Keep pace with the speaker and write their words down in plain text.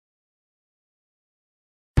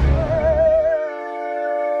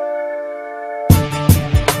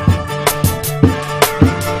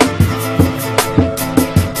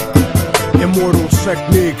Immortal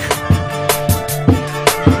technique.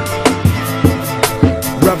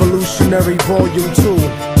 Revolutionary Volume 2.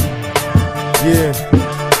 Yeah.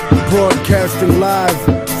 Broadcasting live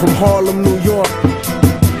from Harlem, New York.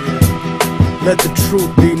 Let the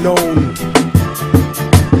truth be known.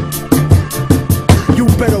 You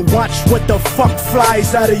better watch what the fuck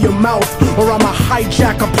flies out of your mouth, or I'ma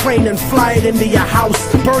hijack a plane and fly it into your house.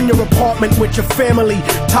 Burn your apartment with your family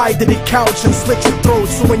tied to the couch and slit your throat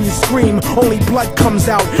so when you scream, only blood comes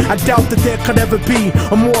out. I doubt that there could ever be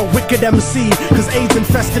a more wicked MC, cause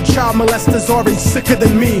AIDS-infested child molesters are sicker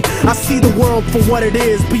than me. I see the world for what it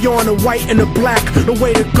is, beyond the white and the black. The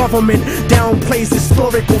way the government downplays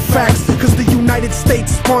historical facts, cause the United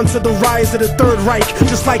States sponsored the rise of the Third Reich,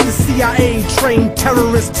 just like the CIA trained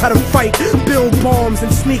terrorists how to fight, build bombs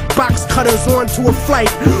and sneak box cutters onto a flight.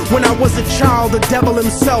 When I was a child, the devil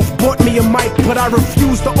himself bought me a mic, but I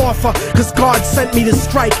refused to offer, cause God sent me to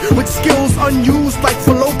strike with skills unused like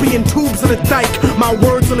fallopian tubes in a dike. My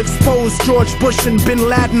words will expose George Bush and Bin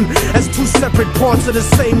Laden as two separate parts of the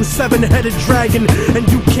same seven-headed dragon, and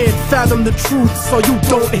you can't fathom the truth, so you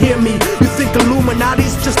don't hear me. You think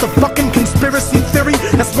Illuminati's just a fucking conspiracy theory?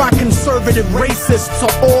 That's why conservative racists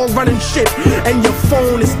are all running shit, and your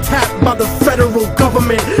phone is tapped by the federal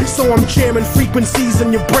government. So I'm jamming frequencies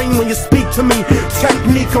in your brain when you speak to me.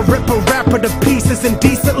 Technique, a rip a rapper to pieces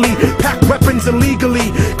indecently, pack weapons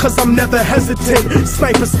illegally, cause I'm never hesitant.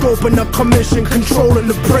 Sniper scoping a commission, controlling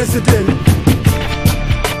the president.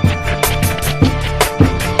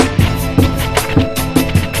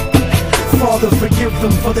 Father, forgive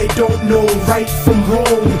them, for they don't know right from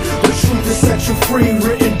wrong. The truth is set you free,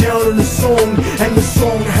 written down in a song, and the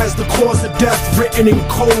song has the cause of death written in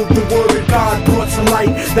code. The word of God brought to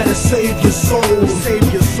light that'll save your soul.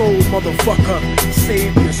 Save your soul, motherfucker.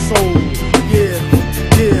 Save your soul. Yeah,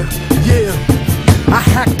 yeah, yeah. I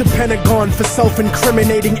hacked the Pentagon for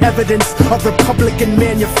self-incriminating evidence of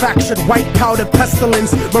Republican-manufactured white powder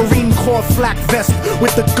pestilence. Marine Corps flak vest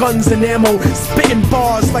with the guns and ammo, spitting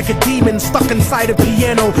bars like a demon stuck inside a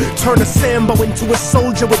piano. Turn a Sambo into a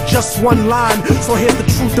soldier with just one line. So here's the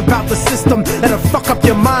truth about the system that'll fuck up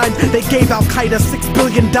your mind. They gave Al-Qaeda $6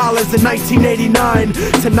 billion in 1989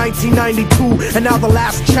 to 1992, and now the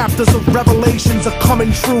last chapters of Revelations are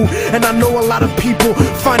coming true. And I know a lot of people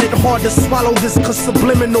find it hard to swallow this, cause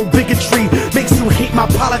subliminal bigotry makes you hate my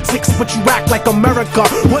politics, but you act like America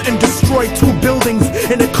wouldn't destroy 2 buildings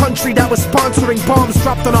in a country that was sponsoring bombs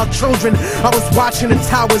dropped on our children. I was watching the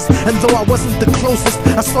towers, and though I wasn't the closest,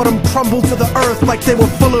 I saw them crumble to the earth like they were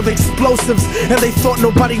full of explosives. And they thought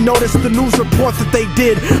nobody noticed the news report that they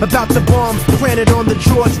did about the bombs planted on the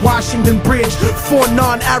George Washington Bridge. 4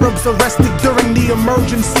 non-Arabs arrested during the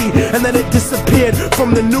emergency, and then it disappeared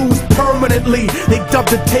from the news permanently. They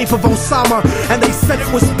dubbed the tape of Osama, and they said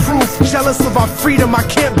it was proof. Jealous of our freedom, I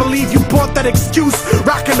can't believe you bought that excuse.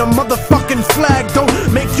 Rocking a motherfucking flag don't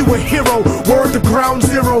make you a hero. Word to ground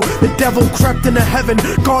zero, the devil crept into heaven.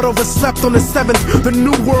 God overslept on the 7th. The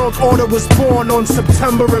new world order was born on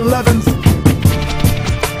September 11th.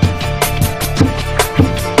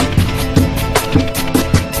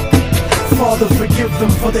 Father, forgive them,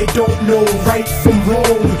 for they don't know right from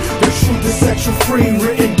wrong. The truth is set you free,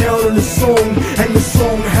 written down in a song, and the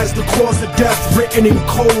song has the cause of death written in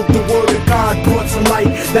code. The word of God brought to light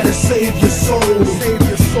that'll save your soul. Save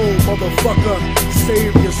your soul, motherfucker.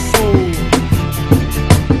 Save your soul.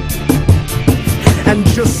 And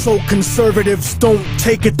just so conservatives don't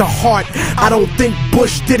take it to heart, I don't think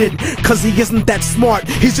Bush did it cause he isn't that smart.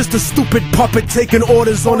 He's just a stupid puppet taking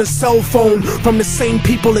orders on his cell phone from the same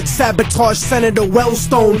people that sabotaged Senator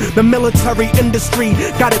Wellstone. The military industry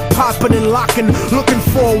got it popping and locking, looking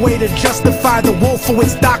for a way to justify the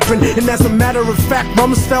Wolfowitz doctrine. And as a matter of fact,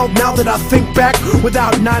 Rumsfeld, now that I think back,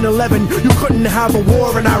 without 9/11 you couldn't have a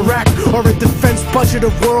war in Iraq, or a defense budget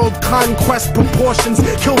of world conquest proportions,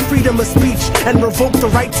 kill freedom of speech and revoke the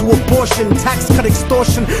right to abortion, tax cut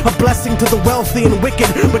extortion, a blessing to the wealthy and wicked.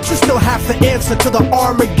 But you still have to answer to the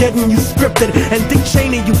Armageddon you scripted. And Dick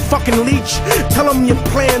Cheney, you fucking leech, tell them your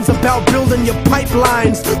plans about building your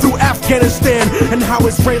pipelines through Afghanistan, and how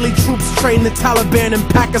Israeli troops train the Taliban in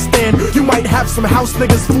Pakistan. You might have some house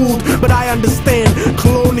niggas fooled, but I understand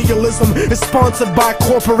colonialism is sponsored by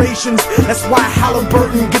corporations. That's why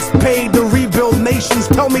Halliburton gets paid to rebuild nations.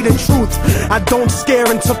 Tell me the truth, I don't scare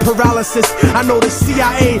into paralysis. I know the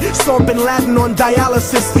CIA saw Bin Laden on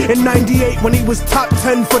dialysis in '98 when he was top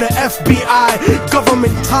 10 for the FBI.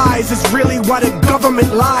 Government ties is really why the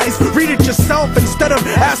government lies. Read it yourself instead of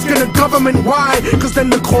asking the government why, cause then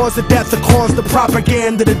the cause of death, the cause the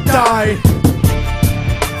propaganda to die.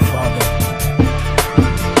 Father,